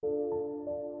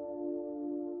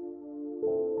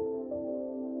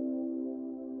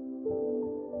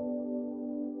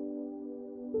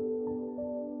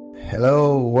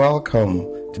Hello, welcome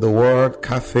to the Word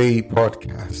Cafe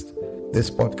podcast.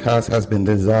 This podcast has been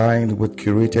designed with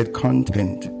curated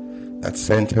content that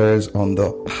centers on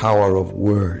the power of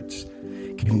words.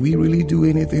 Can we really do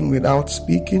anything without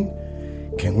speaking?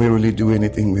 Can we really do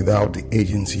anything without the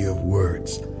agency of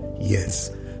words?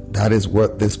 Yes, that is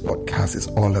what this podcast is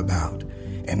all about.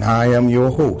 And I am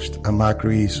your host,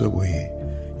 Amakri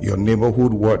Isoboye, your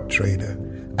neighborhood word trader.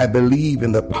 I believe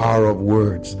in the power of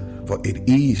words, for it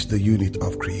is the unit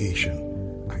of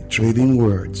creation. I trade in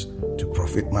words to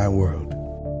profit my world.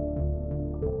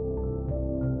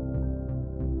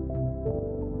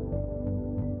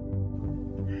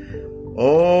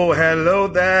 Oh, hello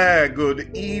there. Good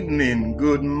evening,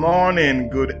 good morning,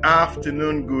 good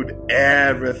afternoon, good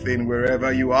everything,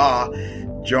 wherever you are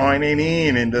joining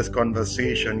in this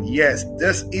conversation. Yes,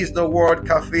 this is the Word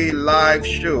Cafe live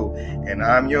show, and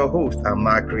I'm your host,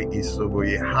 Amakri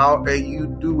Isoboye. How are you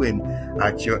doing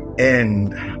at your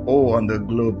end? Oh, on the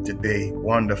globe today.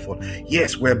 Wonderful.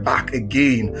 Yes, we're back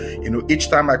again. Each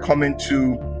time I come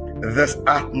into this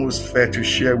atmosphere to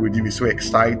share with you is so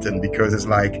exciting because it's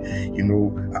like,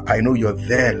 I know you're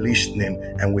there listening,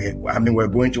 and we're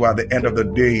going to, at the end of the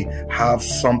day, have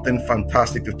something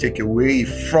fantastic to take away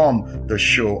from the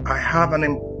show. I have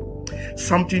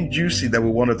something juicy that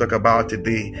we want to talk about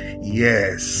today.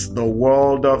 Yes, the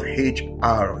world of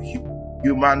HR,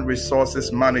 human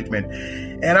resources management.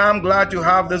 And I'm glad to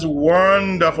have this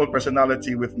wonderful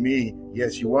personality with me.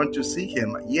 Yes, you want to see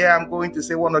him. Yeah, I'm going to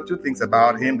say one or two things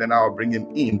about him, then I'll bring him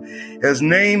in. His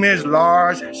name is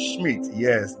Lars Schmidt.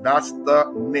 Yes, that's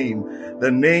the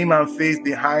name and face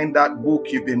behind that book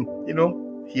you've been,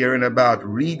 hearing about,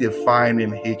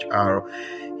 Redefining HR.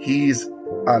 He's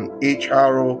an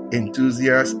HR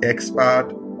enthusiast, expert.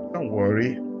 Don't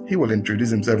worry. He will introduce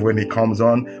himself when he comes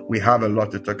on. We have a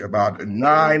lot to talk about.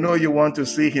 Now, I know you want to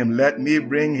see him. Let me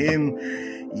bring him.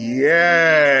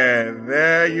 Yeah,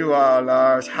 there you are,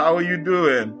 Lars. How are you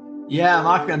doing? Yeah,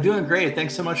 Makri, I'm doing great.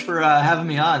 Thanks so much for having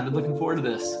me on. Been looking forward to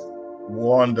this.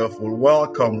 Wonderful.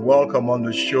 Welcome on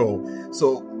the show.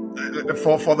 So,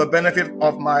 for the benefit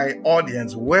of my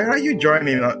audience, where are you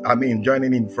joining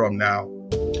in from now?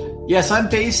 Yes, I'm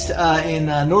based in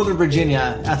Northern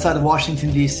Virginia, outside of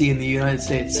Washington, D.C. in the United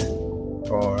States.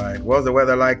 All right. What's the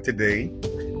weather like today?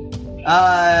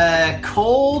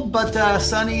 Cold, but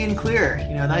sunny and clear.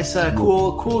 Nice,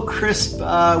 cool, crisp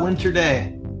winter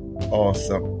day.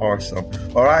 Awesome.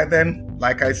 All right, then.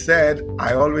 Like I said,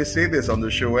 I always say this on the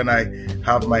show when I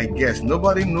have my guests.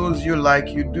 Nobody knows you like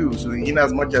you do. So in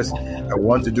as much as I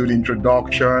want to do the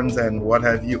introductions and what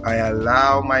have you, I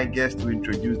allow my guests to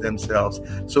introduce themselves.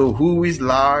 So who is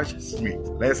Lars Schmidt?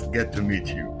 Let's get to meet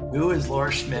you. Who is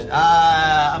Lars Schmidt?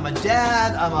 I'm a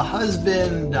dad, I'm a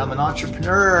husband, I'm an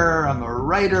entrepreneur, I'm a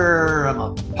writer, I'm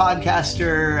a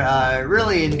podcaster,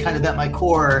 really, and kind of at my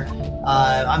core,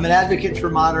 I'm an advocate for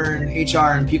modern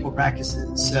HR and people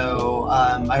practices. So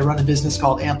I run a business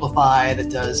called Amplify that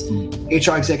does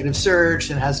HR executive search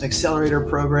and has an accelerator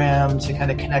program to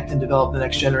kind of connect and develop the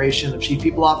next generation of chief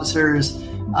people officers.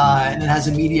 And it has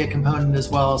a media component as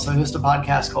well. So I host a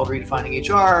podcast called Redefining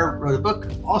HR, wrote a book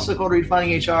also called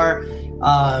Redefining HR.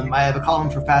 I have a column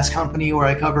for Fast Company where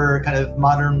I cover kind of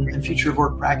modern and future of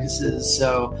work practices.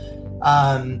 So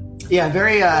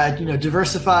very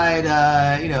diversified,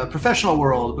 professional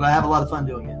world, but I have a lot of fun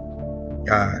doing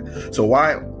it. So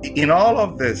why, in all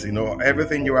of this,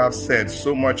 everything you have said,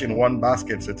 so much in one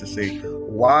basket, so to say,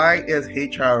 why is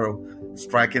HR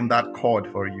striking that chord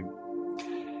for you?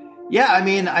 Yeah,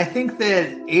 I think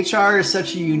that HR is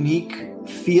such a unique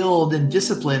field and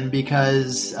discipline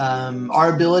because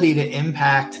our ability to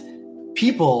impact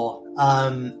people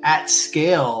at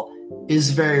scale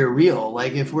is very real.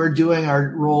 Like if we're doing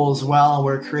our roles well and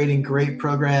we're creating great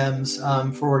programs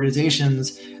for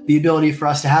organizations, the ability for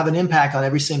us to have an impact on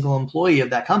every single employee of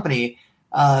that company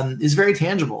is very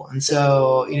tangible. And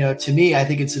so, to me, I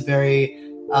think it's a very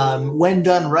when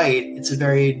done right, it's a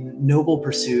very noble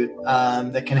pursuit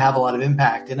that can have a lot of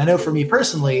impact. And I know for me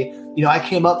personally, I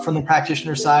came up from the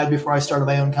practitioner side before I started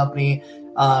my own company.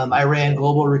 I ran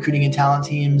global recruiting and talent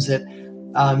teams at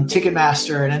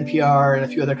Ticketmaster and NPR and a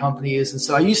few other companies. And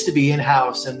so I used to be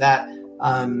in-house, and that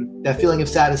feeling of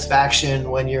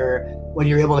satisfaction when you're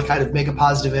able to kind of make a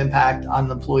positive impact on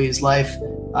an employee's life,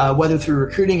 whether through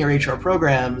recruiting or HR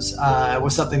programs,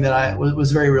 was something that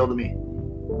was very real to me.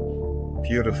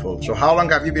 Beautiful. So how long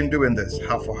have you been doing this?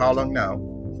 For how long now?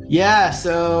 Yeah,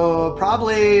 so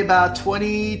probably about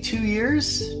 22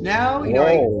 years now.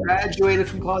 I graduated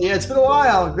from college. Yeah, it's been a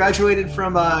while. Graduated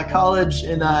from college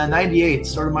in 98.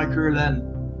 Started my career then.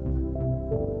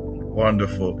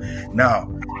 Wonderful. Now,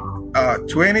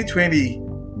 2020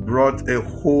 brought a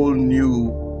whole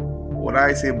new,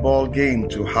 ball game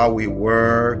to how we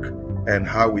work and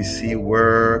how we see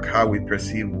work, how we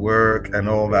perceive work and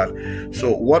all that.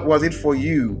 So what was it for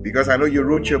you? Because I know you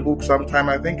wrote your book sometime,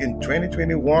 I think in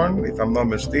 2021, if I'm not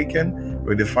mistaken,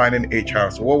 Redefining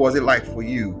HR. So what was it like for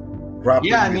you?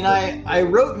 I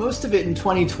wrote most of it in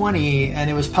 2020 and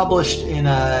it was published in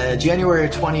January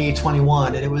of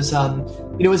 2021. And it was,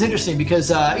 it was interesting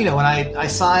because, when I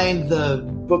signed the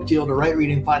book deal to write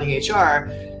Redefining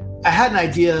HR, I had an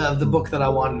idea of the book that I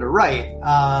wanted to write,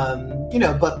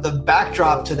 but the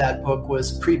backdrop to that book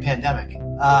was pre-pandemic.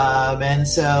 And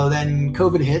so then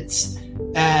COVID hits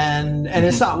and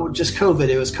it's not just COVID.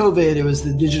 It was COVID. It was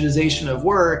the digitization of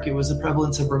work. It was the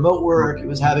prevalence of remote work. It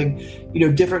was having,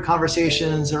 different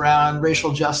conversations around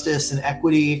racial justice and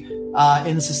equity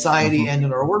in society and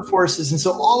in our workforces. And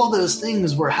so all of those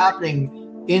things were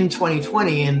happening in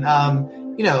 2020. And,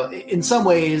 in some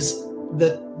ways,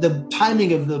 the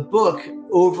timing of the book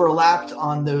overlapped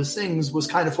on those things was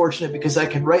kind of fortunate because I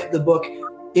could write the book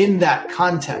in that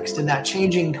context, in that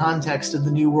changing context of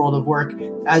the new world of work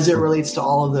as it relates to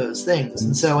all of those things.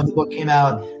 And so when the book came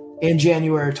out in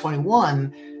January of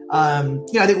 21, I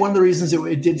think one of the reasons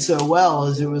it did so well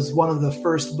is it was one of the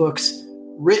first books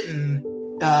written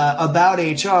about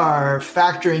HR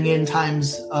factoring in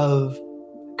times of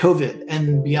COVID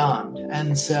and beyond.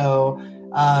 And so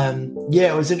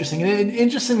it was interesting. And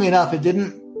interestingly enough, it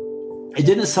didn't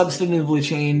substantively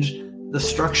change the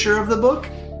structure of the book,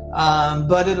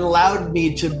 but it allowed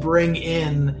me to bring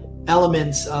in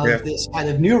elements of this kind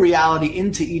of new reality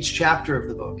into each chapter of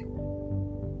the book.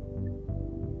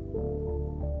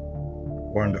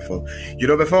 Wonderful.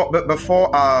 Before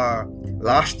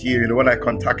last year, when I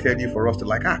contacted you for us to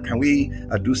can we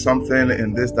do something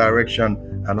in this direction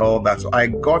and all that? So I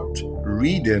got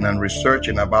reading and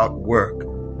researching about work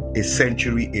a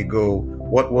century ago.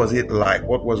 What was it like?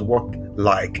 What was work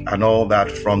like and all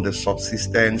that, from the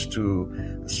subsistence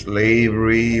to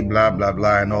slavery, blah, blah,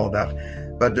 blah, and all that.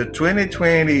 But the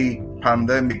 2020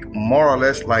 pandemic more or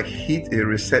less hit a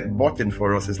reset button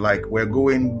for us. It's like we're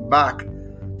going back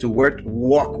to what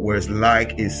work was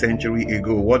like a century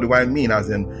ago. What do I mean? As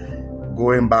in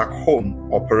going back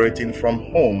home, operating from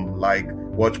home, like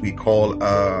what we call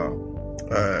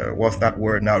what's that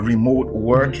word now? Remote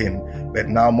working. But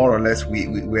now more or less we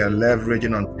are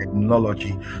leveraging on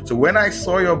technology. So when I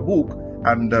saw your book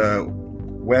and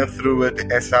went through it,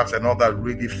 the excerpts and all that,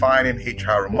 redefining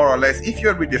HR, more or less, if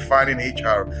you're redefining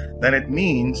HR, then it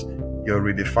means you're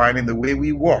redefining the way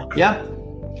we work. Yeah.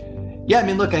 I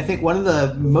mean, look, I think one of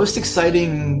the most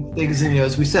exciting things,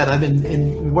 as we said, I've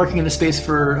been working in the space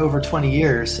for over 20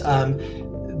 years.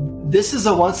 This is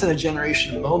a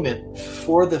once-in-a-generation moment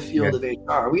for the field of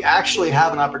HR. We actually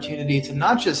have an opportunity to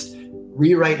not just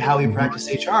rewrite how we practice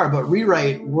HR, but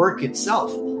rewrite work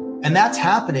itself. And that's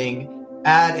happening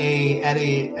at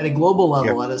a global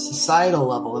level, at a societal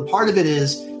level. And part of it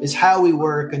is how we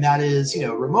work, and that is,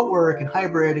 remote work and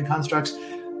hybrid and constructs.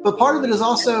 But part of it is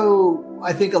also,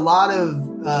 I think, a lot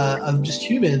of just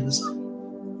humans,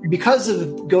 because of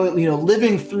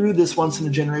living through this once in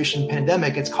a generation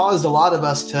pandemic, it's caused a lot of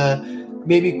us to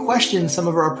maybe question some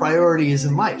of our priorities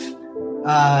in life.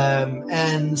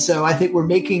 And so I think we're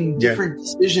making different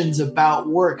decisions about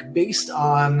work based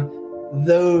on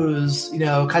those,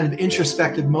 kind of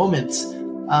introspective moments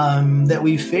that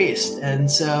we faced. And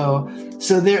so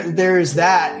there's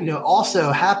that,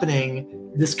 also happening,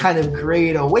 this kind of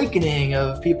great awakening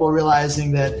of people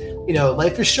realizing that,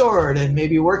 life is short and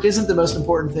maybe work isn't the most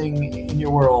important thing in your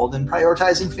world, and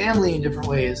prioritizing family in different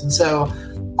ways. And so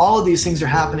all of these things are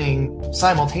happening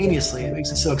simultaneously. It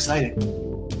makes it so exciting.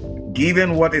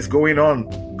 Given what is going on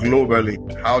globally,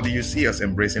 how do you see us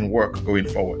embracing work going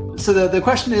forward? So the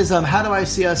question is, how do I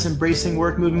see us embracing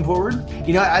work moving forward?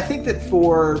 I think that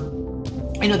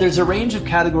there's a range of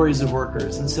categories of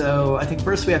workers. And so I think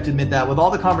first we have to admit that with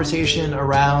all the conversation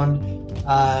around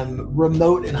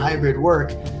remote and hybrid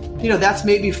work, that's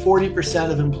maybe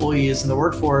 40% of employees in the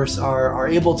workforce are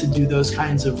able to do those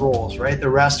kinds of roles, right? The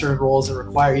rest are roles that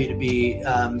require you to be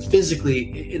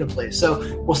physically in a place.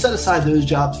 So we'll set aside those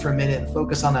jobs for a minute and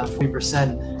focus on that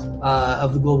 40%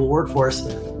 of the global workforce.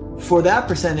 For that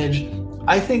percentage,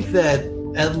 I think that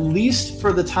at least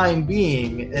for the time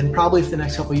being, and probably for the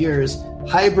next couple of years,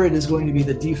 hybrid is going to be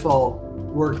the default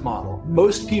work model.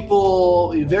 Most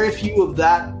people, very few of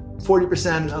that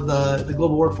 40% of the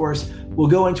global workforce will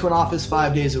go into an office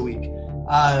 5 days a week.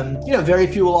 Very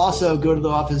few will also go to the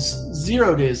office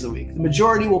 0 days a week. The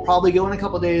majority will probably go in a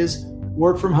couple of days,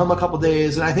 work from home a couple of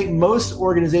days. And I think most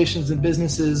organizations and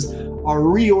businesses are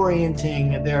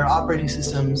reorienting their operating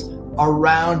systems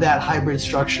around that hybrid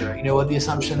structure, with the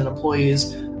assumption that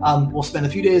employees will spend a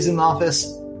few days in the office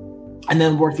and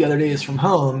then work the other days from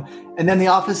home. And then the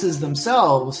offices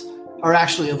themselves are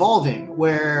actually evolving,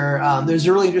 where there's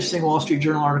a really interesting Wall Street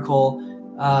Journal article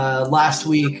last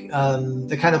week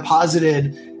that kind of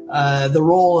posited the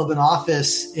role of an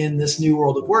office in this new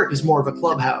world of work is more of a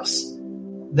clubhouse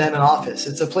than an office.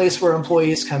 It's a place where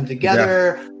employees come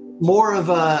together, more of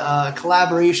a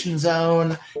collaboration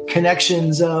zone,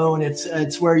 connection zone.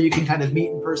 It's where you can kind of meet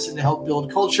in person to help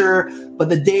build culture, but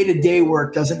the day-to-day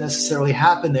work doesn't necessarily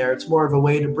happen there. It's more of a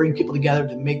way to bring people together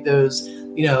to make those,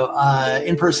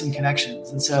 in-person connections.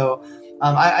 And so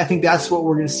I think that's what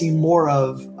we're going to see more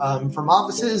of from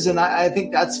offices. And I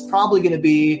think that's probably going to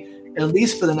be, at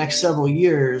least for the next several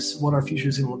years, what our future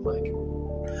is going to look like.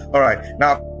 All right.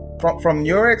 Now, from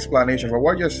your explanation, for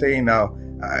what you're saying now,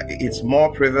 it's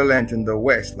more prevalent in the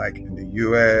West, like in the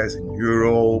US, in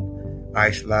Europe,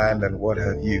 Iceland, and what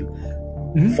have you.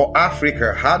 Mm-hmm. For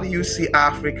Africa, how do you see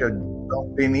Africa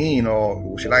jumping in,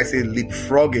 or should I say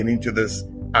leapfrogging into this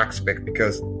aspect?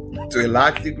 Because to a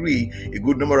large degree, a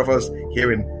good number of us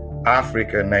here in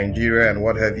Africa, Nigeria, and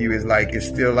what have you is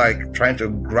still trying to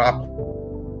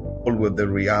grapple with the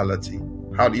reality.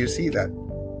 How do you see that?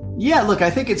 Yeah, look, I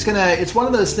think it's one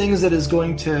of those things that is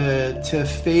going to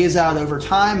phase out over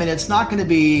time, and it's not going to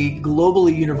be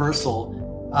globally universal,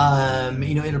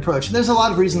 in approach. And there's a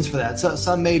lot of reasons for that. So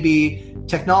some may be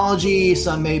technology,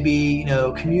 some may be,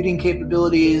 commuting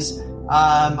capabilities.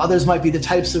 Others might be the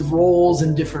types of roles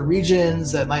in different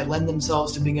regions that might lend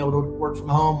themselves to being able to work from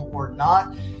home or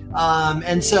not.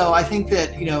 And so I think that,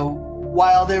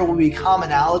 while there will be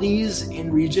commonalities in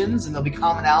regions, and there'll be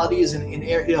commonalities in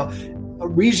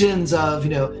regions of,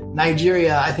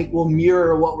 Nigeria, I think will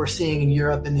mirror what we're seeing in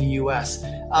Europe and the US,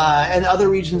 and other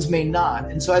regions may not.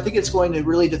 And so I think it's going to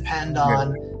really depend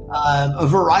on a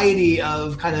variety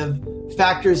of kind of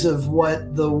factors of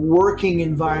what the working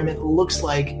environment looks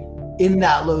like in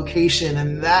that location.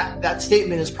 And that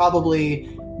statement is probably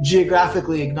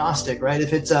geographically agnostic, right?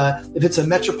 If it's a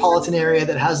metropolitan area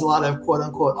that has a lot of quote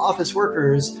unquote office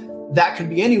workers, that could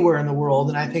be anywhere in the world.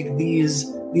 And I think these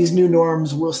new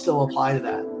norms will still apply to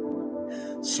that.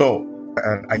 So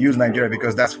I use Nigeria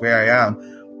because that's where I am.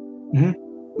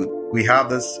 Mm-hmm. We have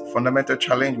this fundamental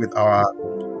challenge with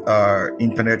our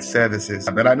internet services.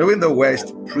 But I know in the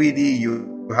West,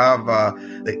 you have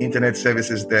the internet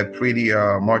services, they're pretty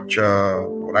much,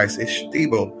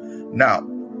 stable. Now,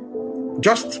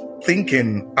 just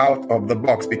thinking out of the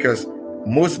box, because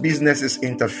most businesses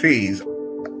interface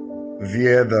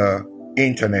via the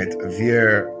internet,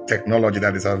 via technology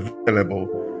that is available.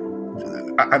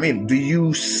 I mean, do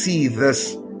you see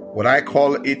this, what I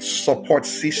call it, support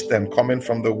system coming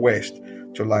from the West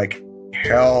to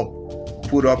help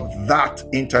put up that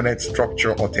internet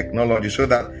structure or technology so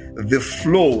that the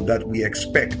flow that we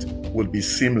expect will be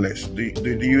seamless? Do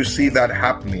you see that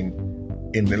happening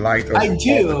in the light of? I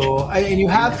do. And you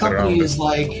have companies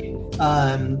like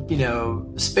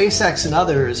SpaceX and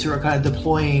others who are kind of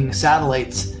deploying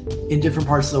satellites in different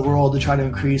parts of the world to try to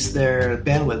increase their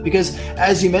bandwidth. Because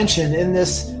as you mentioned, in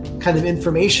this kind of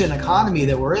information economy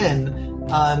that we're in,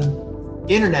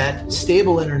 internet,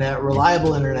 stable internet,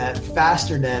 reliable internet,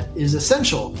 faster net is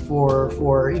essential for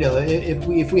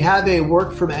if we have a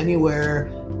work from anywhere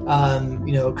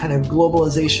kind of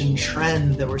globalization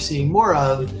trend that we're seeing more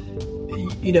of,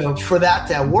 for that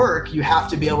to work, you have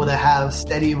to be able to have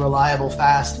steady, reliable,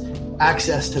 fast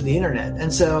access to the internet.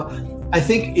 And so I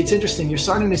think it's interesting. You're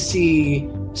starting to see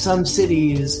some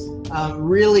cities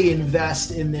really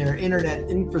invest in their internet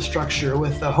infrastructure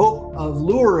with the hope of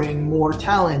luring more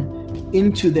talent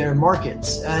into their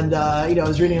markets. And, I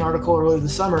was reading an article earlier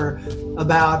this summer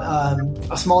about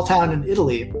a small town in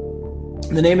Italy.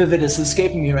 The name of it is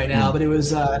escaping me right now, but it was,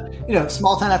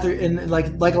 small town after, in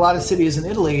like a lot of cities in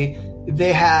Italy,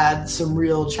 they had some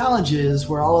real challenges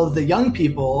where all of the young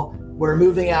people were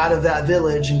moving out of that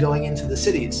village and going into the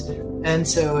cities. And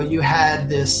so you had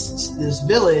this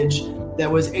village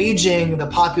that was aging. The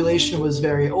population was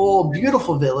very old,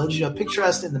 beautiful village,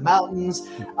 picturesque in the mountains,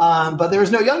 but there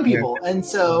was no young people. And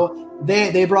so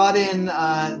they brought in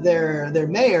their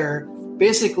mayor,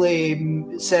 basically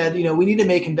said, we need to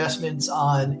make investments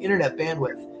on internet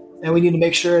bandwidth, and we need to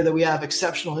make sure that we have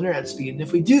exceptional internet speed. And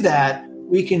if we do that,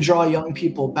 we can draw young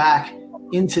people back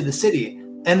into the city.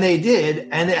 And they did,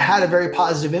 and it had a very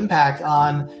positive impact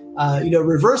on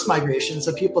reverse migration.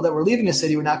 So people that were leaving the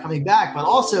city were not coming back, but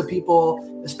also people,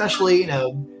 especially,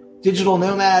 digital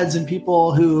nomads and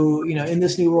people who, in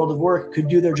this new world of work could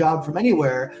do their job from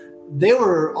anywhere. They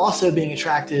were also being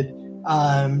attracted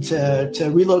to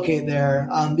relocate there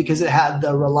because it had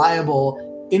the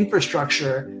reliable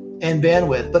infrastructure and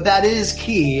bandwidth. But that is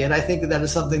key. And I think that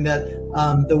is something that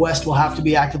the West will have to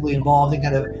be actively involved in,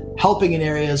 kind of helping in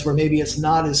areas where maybe it's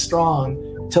not as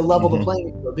strong, to level the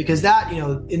playing field. Because that,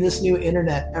 in this new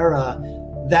internet era,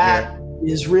 that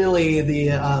is really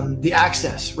the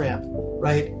access ramp,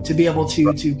 right? To be able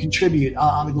to contribute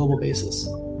on a global basis.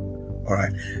 All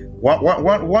right.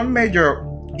 One major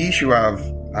issue I've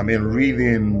been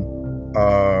reading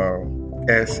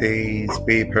essays,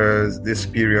 papers this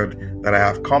period that I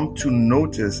have come to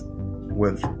notice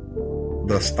with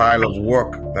the style of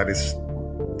work that is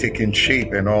taking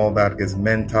shape and all that is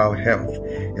mental health.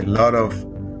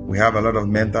 We have a lot of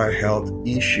mental health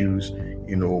issues,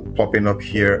 popping up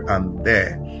here and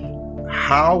there.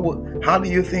 How do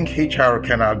you think HR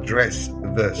can address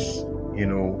this,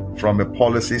 from a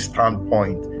policy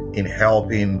standpoint in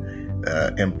helping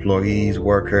employees,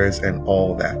 workers, and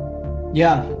all that?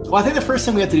 Yeah. Well, I think the first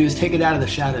thing we have to do is take it out of the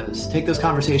shadows, take those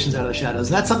conversations out of the shadows.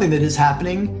 And that's something that is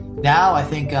happening now. I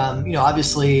think,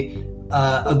 obviously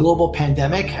a global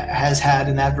pandemic has had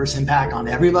an adverse impact on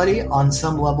everybody on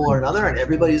some level or another, and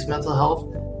everybody's mental health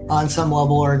on some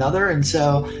level or another. And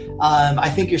so I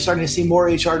think you're starting to see more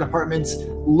HR departments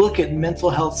look at mental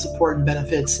health support and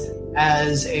benefits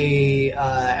as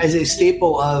a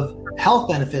staple of health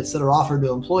benefits that are offered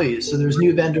to employees. So there's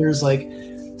new vendors like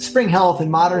Spring Health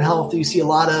and Modern Health that you see a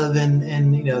lot of, and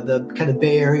the kind of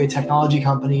Bay Area technology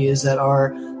companies that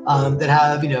are that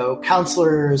have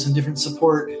counselors and different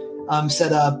support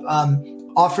set up,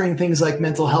 offering things like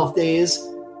mental health days,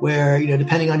 where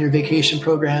depending on your vacation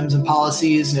programs and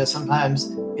policies,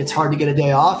 sometimes it's hard to get a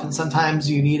day off, and sometimes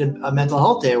you need a mental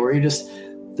health day where you're just,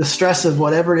 the stress of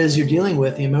whatever it is you're dealing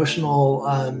with, the emotional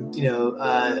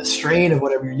strain of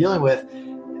whatever you're dealing with,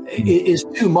 is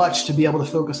too much to be able to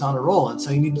focus on a role. And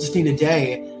so you just need a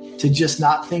day to just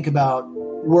not think about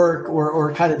work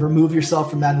or kind of remove yourself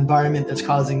from that environment that's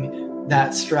causing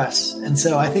that stress. And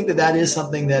so I think that is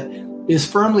something that is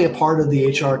firmly a part of the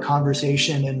HR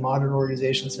conversation in modern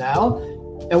organizations now,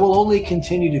 and will only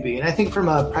continue to be. And I think from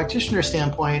a practitioner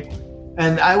standpoint,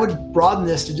 and I would broaden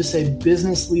this to just say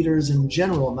business leaders in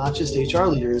general, not just HR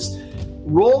leaders,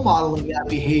 role modeling that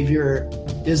behavior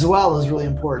as well is really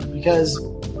important, because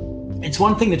it's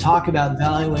one thing to talk about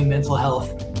valuing mental health,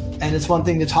 and it's one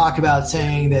thing to talk about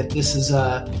saying that this is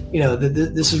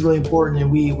this is really important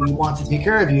and we want to take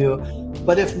care of you.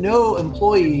 But if no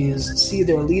employees see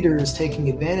their leaders taking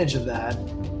advantage of that,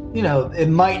 it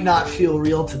might not feel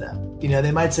real to them.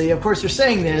 They might say, of course you're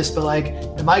saying this, but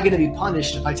am I going to be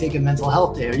punished if I take a mental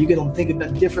health day? Are you going to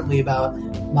think differently about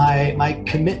my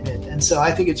commitment? And so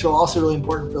I think it's also really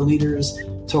important for leaders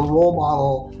to role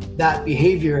model that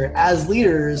behavior as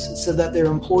leaders, so that their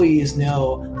employees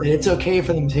know that it's okay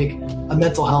for them to take a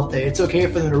mental health day. It's okay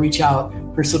for them to reach out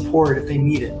for support if they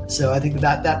need it. So I think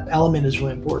that element is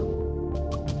really important.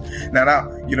 Now,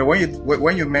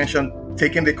 when you mentioned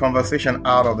taking the conversation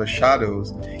out of the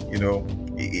shadows,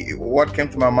 what came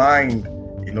to my mind,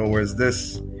 was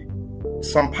this,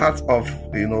 some parts of,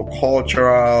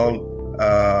 cultural,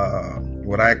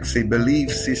 what I say, belief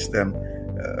system.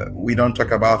 We don't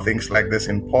talk about things like this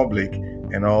in public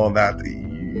and all that.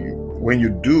 When you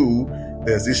do,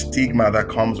 there's this stigma that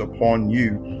comes upon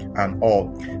you and all.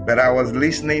 But I was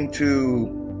listening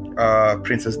to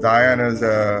Princess Diana's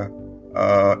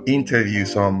interview,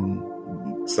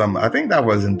 some I think that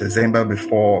was in December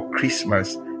before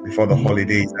Christmas, before the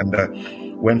holidays,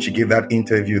 and when she gave that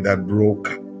interview that broke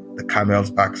the camel's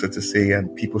back, so to say,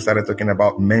 and people started talking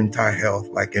about mental health,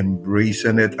 like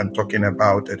embracing it and talking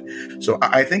about it. So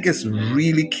I think it's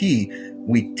really key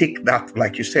we take that,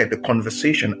 like you said, the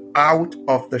conversation out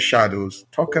of the shadows,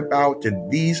 talk about it.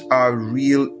 These are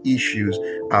real issues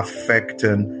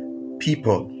affecting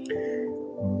people.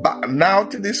 But now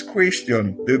to this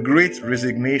question, the Great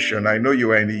Resignation. I know you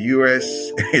were in the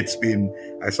US.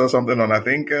 I saw something on, I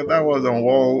think that was on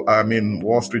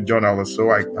Wall Street Journal or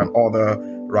so, and other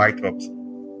write-ups.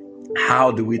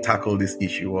 How do we tackle this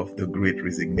issue of the Great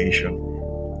Resignation?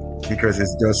 Because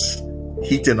it's just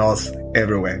hitting us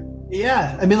everywhere.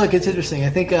 Yeah. Look, it's interesting. I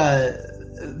think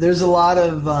there's a lot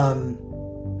of,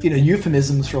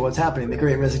 euphemisms for what's happening. The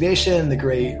Great Resignation, the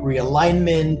Great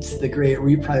Realignment, the Great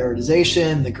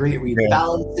Reprioritization, the Great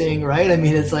Rebalancing, right?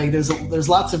 It's like there's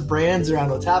lots of brands around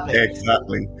what's happening.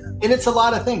 Exactly. And it's a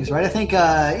lot of things, right? I think,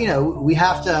 we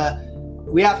have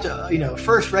to,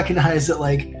 first recognize that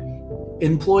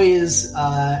employees,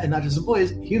 and not just employees,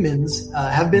 humans,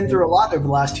 have been through a lot over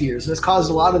the last 2 years. And it's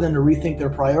caused a lot of them to rethink their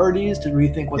priorities, to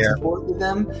rethink what's important to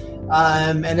them.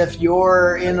 And if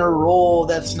you're in a role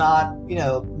that's not,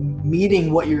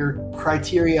 meeting what your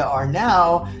criteria are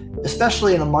now,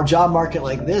 especially in a job market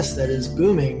like this that is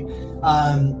booming,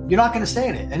 you're not going to stay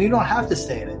in it, and you don't have to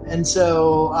stay in it. And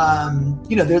so,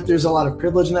 there's a lot of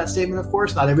privilege in that statement. Of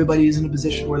course, not everybody is in a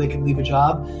position where they can leave a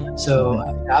job. So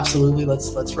absolutely,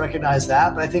 let's recognize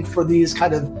that. But I think for these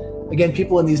kind of, again,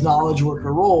 people in these knowledge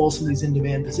worker roles, some of these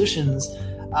in-demand positions,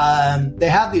 they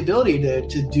have the ability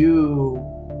to do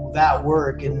that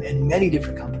work in many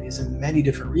different companies in many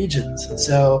different regions. And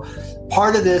so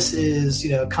part of this is,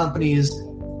 companies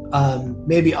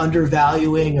maybe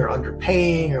undervaluing or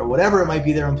underpaying or whatever it might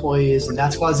be their employees, and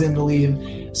that's causing them to leave.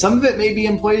 Some of it may be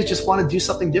employees just want to do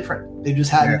something different. They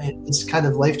just had this kind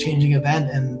of life-changing event,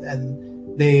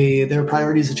 and their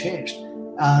priorities have changed.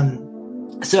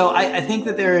 So I think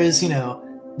that there is,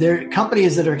 there are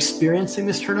companies that are experiencing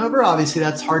this turnover. Obviously,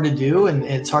 that's hard to do, and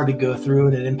it's hard to go through,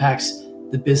 and it impacts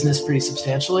the business pretty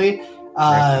substantially.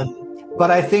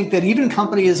 But I think that even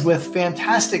companies with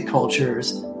fantastic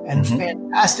cultures and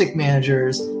fantastic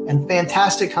managers and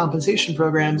fantastic compensation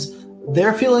programs,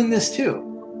 they're feeling this too,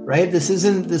 right? This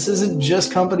isn't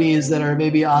just companies that are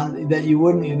maybe on that you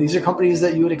wouldn't. These are companies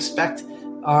that you would expect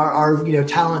are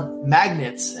talent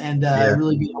magnets and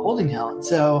really be holding talent.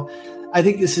 So I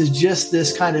think this is just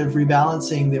this kind of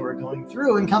rebalancing that we're going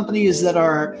through, and companies that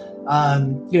are,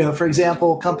 for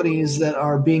example, companies that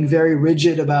are being very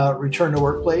rigid about return to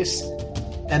workplace,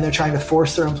 and they're trying to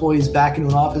force their employees back into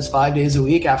an office 5 days a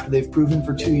week after they've proven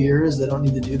for 2 years they don't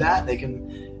need to do that. They can,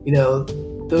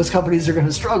 those companies are going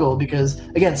to struggle because,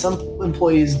 again, some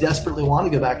employees desperately want to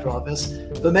go back to office,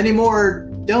 but many more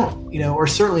don't, or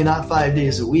certainly not 5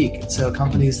 days a week. So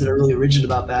companies that are really rigid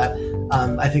about that,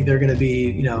 I think they're going to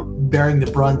be, bearing the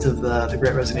brunt of the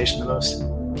Great Resignation the most.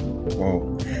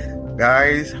 Whoa.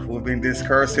 Guys, we've been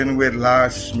discussing with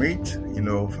Lars Schmidt,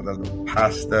 for the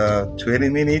past 20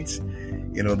 minutes,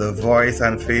 the voice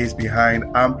and face behind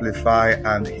Amplify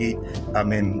and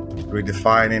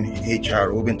Redefining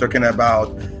HR. We've been talking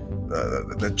about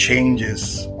the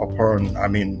changes upon,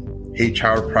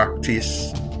 HR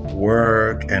practice,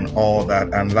 work, and all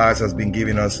that. And Lars has been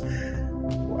giving us,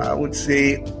 I would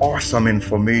say, awesome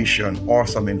information.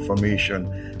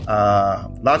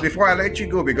 Lars, before I let you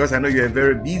go, because I know you're a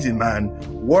very busy man,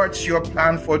 what's your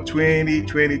plan for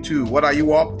 2022? What are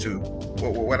you up to?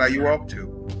 What are you up to?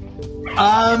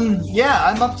 I'm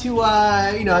up to,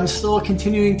 I'm still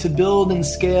continuing to build and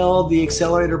scale the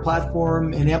accelerator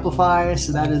platform in Amplify.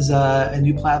 So that is a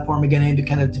new platform, again, aimed at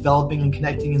kind of developing and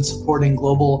connecting and supporting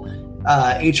global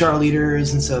HR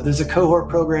leaders. And so there's a cohort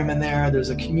program in there. There's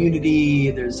a community,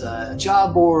 there's a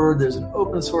job board, there's an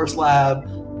open source lab,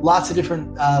 lots of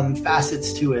different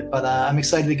facets to it. But I'm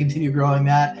excited to continue growing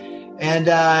that and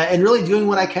really doing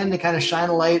what I can to kind of shine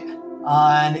a light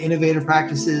on innovative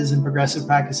practices and progressive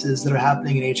practices that are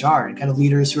happening in HR, and kind of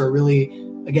leaders who are really,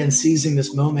 again, seizing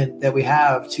this moment that we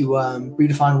have to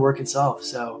redefine work itself.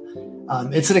 So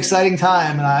it's an exciting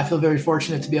time, and I feel very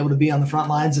fortunate to be able to be on the front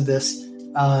lines of this,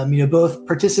 both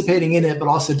participating in it, but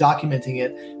also documenting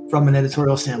it from an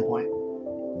editorial standpoint.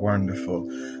 Wonderful.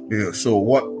 So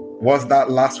what was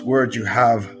that last word you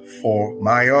have for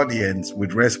my audience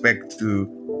with respect to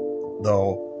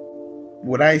the,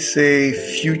 would I say,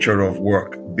 future of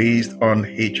work based on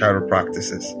HR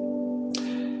practices?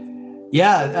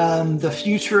 Yeah, the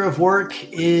future of work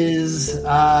is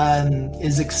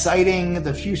exciting.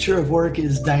 The future of work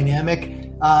is dynamic,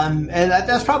 and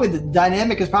that's probably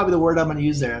dynamic is probably the word I'm going to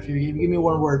use there. If you give me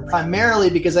one word, primarily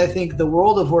because I think the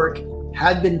world of work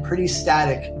had been pretty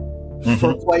static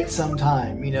for quite some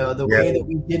time. The way that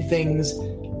we did things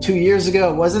 2 years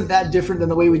ago wasn't that different than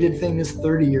the way we did things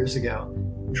 30 years ago.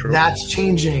 True. That's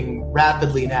changing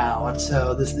rapidly now. And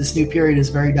so this new period is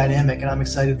very dynamic, and I'm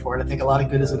excited for it. I think a lot of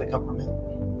good is going to come from it.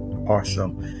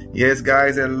 Awesome. Yes,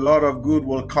 guys, a lot of good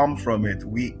will come from it.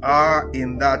 We are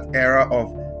in that era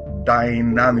of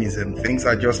dynamism. Things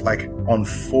are just like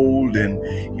unfolding,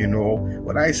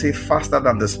 when I say faster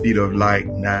than the speed of light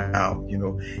now,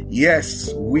 Yes,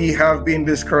 we have been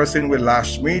discussing with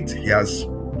Lars Schmidt. He has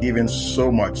given so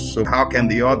much. So how can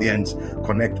the audience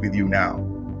connect with you now?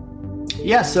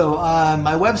 Yeah, so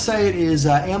my website is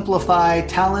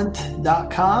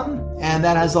amplifytalent.com, and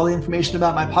that has all the information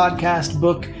about my podcast,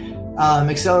 book,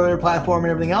 accelerator platform,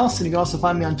 and everything else. And you can also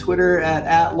find me on Twitter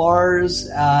at Lars,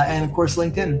 and of course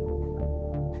LinkedIn.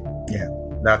 Yeah,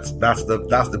 that's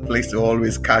the place to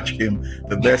always catch him.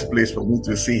 The best place for me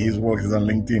to see his work is on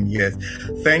LinkedIn. Yes,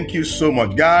 thank you so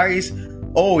much, guys.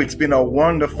 Oh, it's been a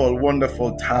wonderful,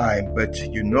 wonderful time. But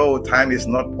time is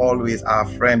not always our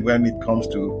friend when it comes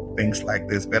to things like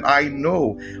this. But I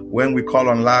know when we call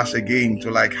on Lars again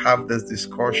to have this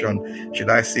discussion, should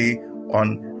I say,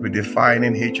 on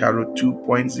Redefining HR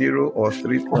 2.0 or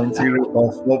 3.0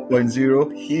 or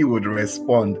 4.0, he would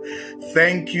respond.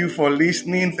 Thank you for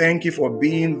listening. Thank you for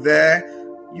being there.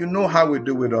 You know how we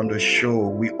do it on the show.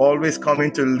 We always come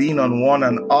in to lean on one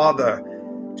another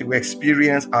to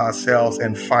experience ourselves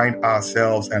and find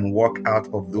ourselves and walk out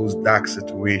of those dark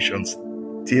situations.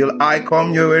 Till I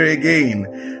come your way again,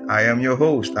 I am your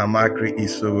host, Amakri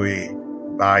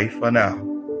Isoe. Bye for now.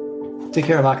 Take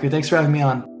care, Amakri. Thanks for having me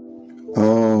on.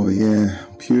 Oh, yeah.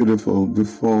 Beautiful.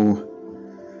 Before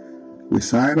we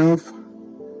sign off,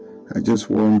 I just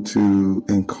want to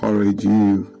encourage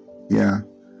you. Yeah,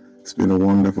 it's been a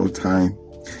wonderful time.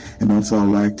 And also, I'd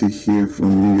like to hear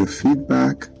from you, your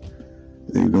feedback.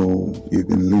 You know, you've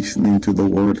been listening to the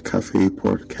Word Cafe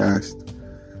podcast.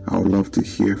 I would love to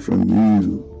hear from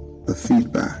you, the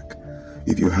feedback.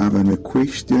 If you have any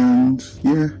questions,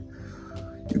 you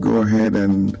go ahead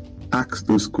and ask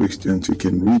those questions. You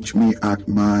can reach me at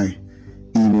my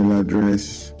email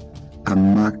address,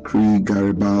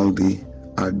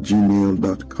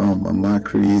 amakrigaribaldi@gmail.com.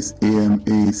 Amakri is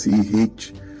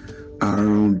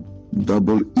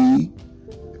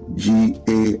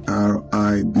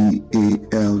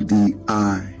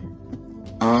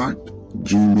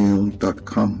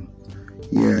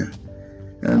Yeah,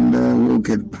 and we'll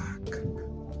get back.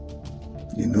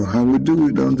 You know how we do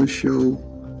it on the show.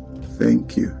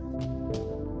 Thank you.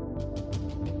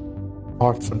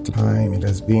 Hearts and time, it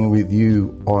has been with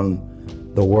you on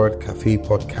the Word Cafe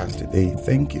podcast today.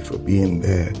 Thank you for being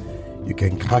there. You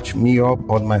can catch me up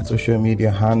on my social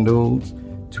media handles,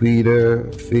 Twitter,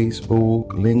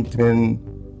 Facebook, LinkedIn,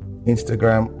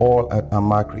 Instagram, all at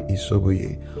Amakri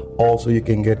Isoboye. Also, you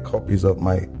can get copies of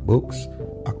my books,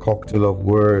 A Cocktail of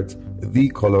Words, The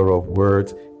Color of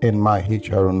Words, and my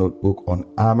HR notebook on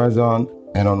Amazon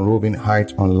and on Roving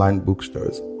Heights online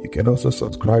bookstores. You can also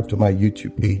subscribe to my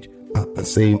YouTube page at the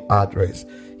same address.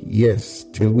 Yes,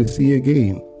 till we see you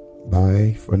again.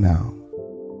 Bye for now.